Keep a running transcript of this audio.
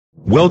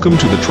Welcome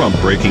to the Trump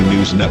Breaking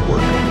News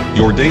Network,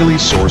 your daily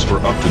source for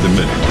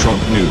up-to-the-minute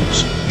Trump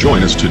news.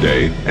 Join us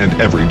today and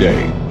every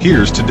day.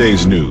 Here's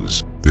today's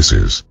news. This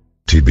is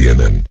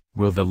TBNN.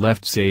 Will the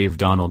left save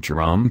Donald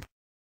Trump?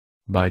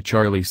 By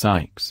Charlie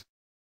Sykes.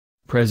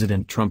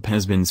 President Trump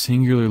has been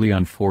singularly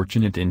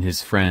unfortunate in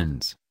his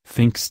friends,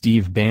 thinks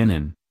Steve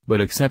Bannon, but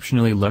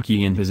exceptionally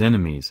lucky in his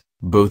enemies,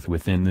 both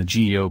within the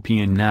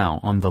GOP and now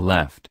on the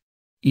left.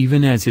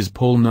 Even as his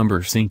poll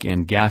numbers sink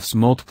and gaffes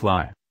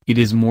multiply, it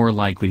is more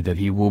likely that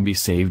he will be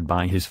saved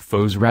by his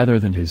foes rather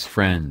than his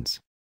friends.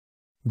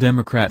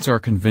 Democrats are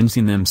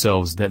convincing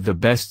themselves that the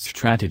best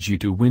strategy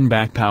to win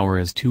back power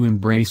is to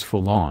embrace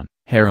full-on,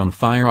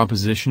 hair-on-fire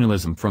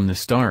oppositionalism from the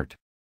start.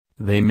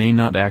 They may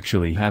not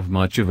actually have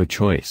much of a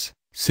choice,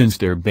 since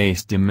their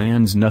base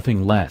demands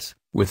nothing less,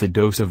 with a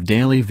dose of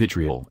daily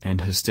vitriol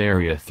and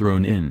hysteria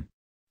thrown in.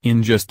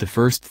 In just the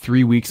first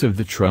 3 weeks of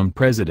the Trump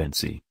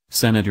presidency,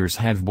 senators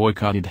have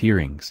boycotted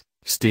hearings,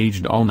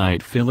 staged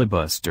all-night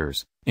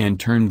filibusters, and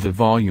turned the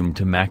volume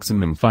to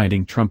maximum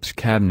fighting Trump's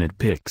cabinet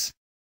picks.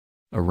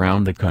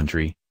 Around the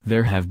country,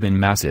 there have been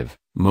massive,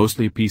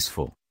 mostly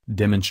peaceful,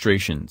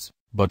 demonstrations,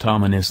 but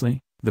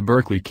ominously, the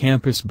Berkeley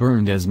campus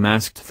burned as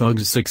masked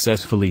thugs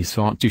successfully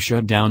sought to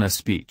shut down a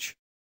speech.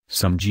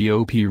 Some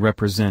GOP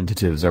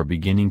representatives are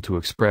beginning to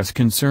express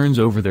concerns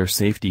over their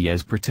safety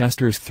as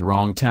protesters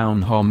throng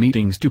town hall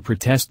meetings to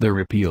protest the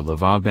repeal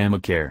of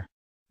Obamacare.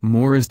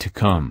 More is to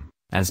come,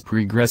 as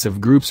progressive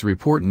groups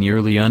report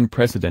nearly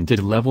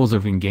unprecedented levels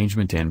of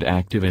engagement and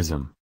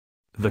activism.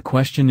 The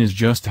question is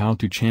just how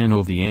to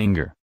channel the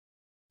anger.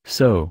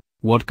 So,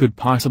 what could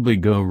possibly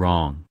go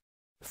wrong?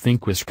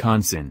 Think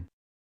Wisconsin.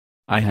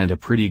 I had a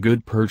pretty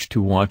good perch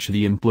to watch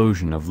the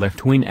implosion of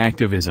left-wing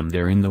activism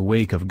there in the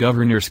wake of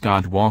Governor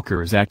Scott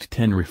Walker's Act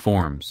 10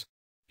 reforms.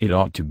 It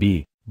ought to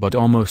be, but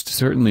almost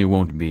certainly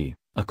won't be,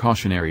 a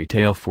cautionary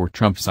tale for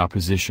Trump's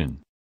opposition.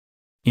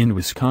 In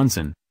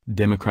Wisconsin,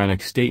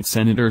 Democratic state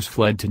senators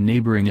fled to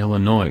neighboring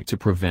Illinois to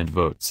prevent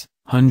votes.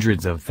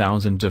 Hundreds of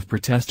thousands of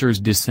protesters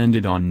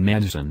descended on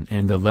Madison,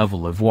 and the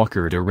level of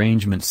Walker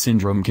derangement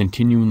syndrome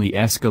continually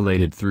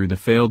escalated through the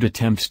failed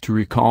attempts to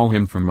recall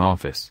him from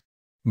office.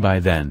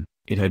 By then,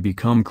 it had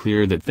become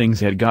clear that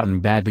things had gotten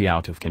badly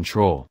out of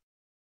control.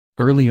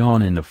 Early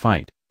on in the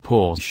fight,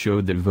 polls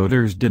showed that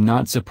voters did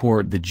not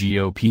support the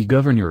GOP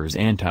governor's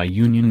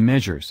anti-union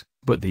measures,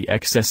 but the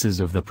excesses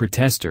of the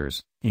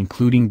protesters,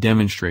 including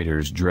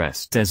demonstrators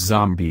dressed as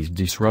zombies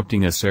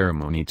disrupting a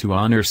ceremony to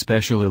honor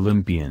Special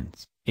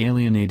Olympians,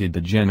 alienated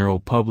the general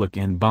public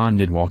and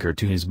bonded Walker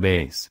to his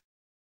base.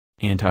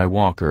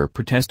 Anti-Walker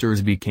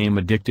protesters became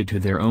addicted to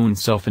their own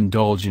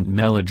self-indulgent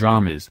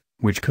melodramas,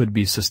 which could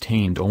be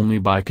sustained only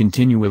by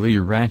continually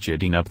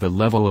ratcheting up the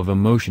level of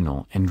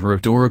emotional and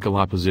rhetorical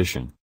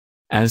opposition.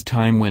 As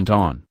time went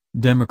on,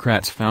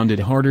 Democrats found it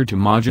harder to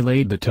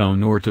modulate the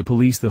tone or to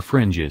police the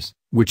fringes,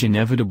 which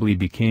inevitably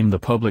became the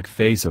public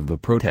face of the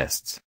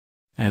protests.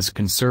 As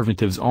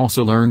conservatives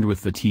also learned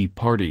with the Tea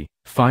Party,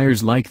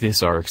 fires like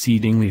this are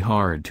exceedingly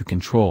hard to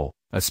control,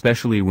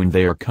 especially when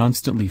they are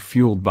constantly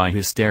fueled by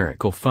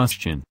hysterical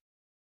fustian.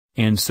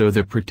 And so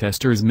the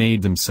protesters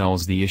made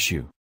themselves the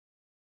issue.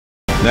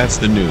 That's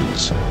the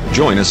news.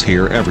 Join us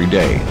here every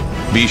day.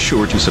 Be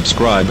sure to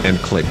subscribe and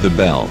click the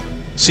bell.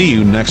 See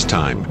you next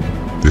time.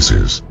 This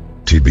is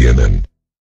TBNN.